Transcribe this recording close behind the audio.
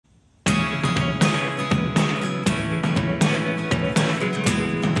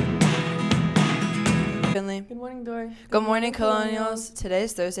Good morning, Colonials. Today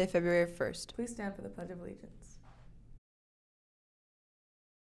is Thursday, February 1st. Please stand for the Pledge of Allegiance.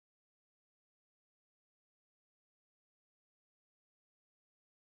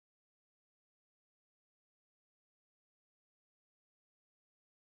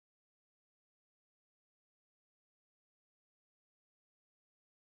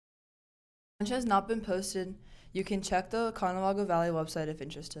 Lunch has not been posted. You can check the Conewago Valley website if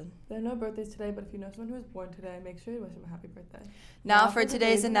interested. There are no birthdays today, but if you know someone who was born today, make sure you wish them a happy birthday. Now for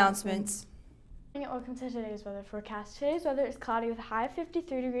today's announcements. Welcome to today's weather forecast. Today's weather is cloudy with a high of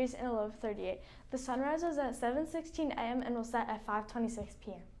 53 degrees and a low of 38. The sun rises at 7:16 a.m. and will set at 5:26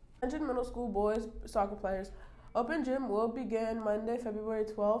 p.m. Attention middle school boys soccer players. Open gym will begin Monday, February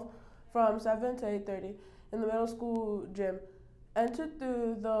 12th from 7 to 8:30 in the middle school gym. Enter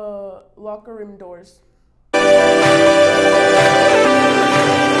through the locker room doors.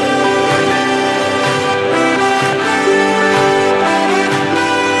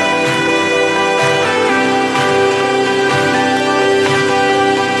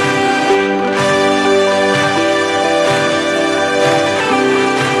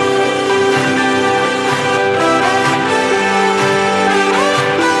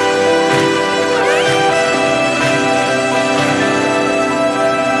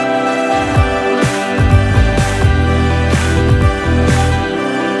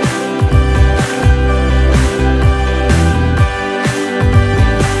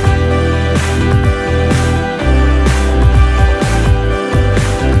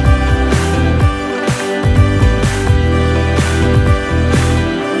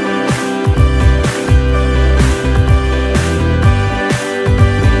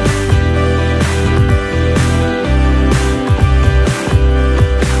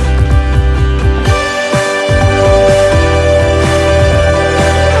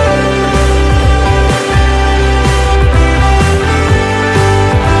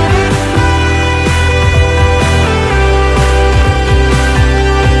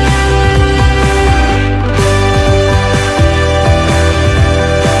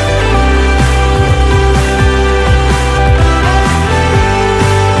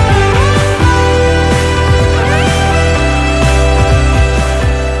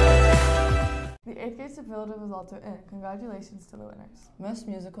 The 8th grade superlative results are in. Congratulations to the winners. Most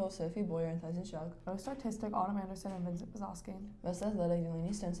musical, Sophie Boyer and Tyson Shug. Most artistic, Autumn Anderson and Vincent Bazowski. Most athletic,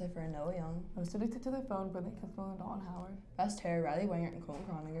 Delaney Stonecipher and Noah Young. Most addicted to their phone, Brilliant Kinsmill and Dalton Howard. Best hair, Riley Wangert and Colton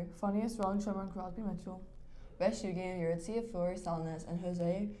Croninger. Funniest, Rowan Sherman and Crosby Mitchell. Best shoe game, Yuritsi Flori Salinas and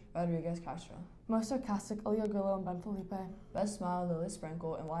Jose Rodriguez Castro. Most sarcastic, Ilya Grillo and Ben Felipe. Best smile, Lily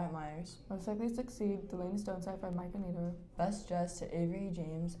Sprinkle and Wyatt Myers. Most likely to succeed, Delaney Stonecipher and Micah Nieder. Best dress to Avery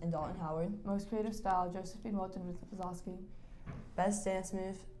James and Dalton Howard. Most creative style, Josephine Welch and Vincent Bazowski. Best dance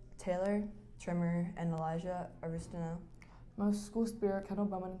move, Taylor Trimmer and Elijah Aristino. Most school spirit, Kendall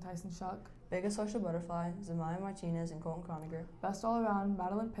Bowman and Tyson Shuck. Biggest social butterfly, Zamaya Martinez and Colton Croninger. Best all around,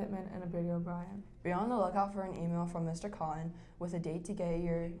 Madeline Pittman and Abigail O'Brien. Be on the lookout for an email from Mr. Cotton with a date to get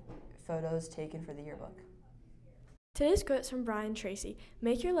your photos taken for the yearbook. Today's quote is from Brian Tracy.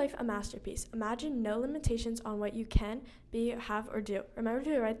 Make your life a masterpiece. Imagine no limitations on what you can, be, have, or do. Remember to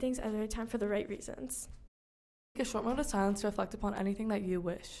do the right things at the right time for the right reasons. Take a short moment of silence to reflect upon anything that you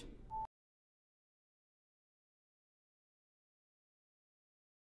wish.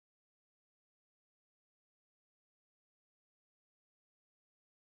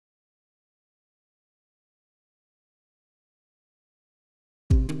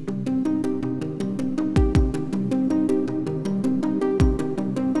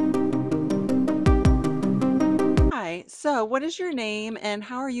 Hi, so what is your name and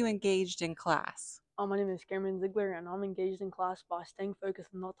how are you engaged in class? My name is Cameron Ziegler, and I'm engaged in class by staying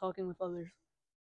focused and not talking with others.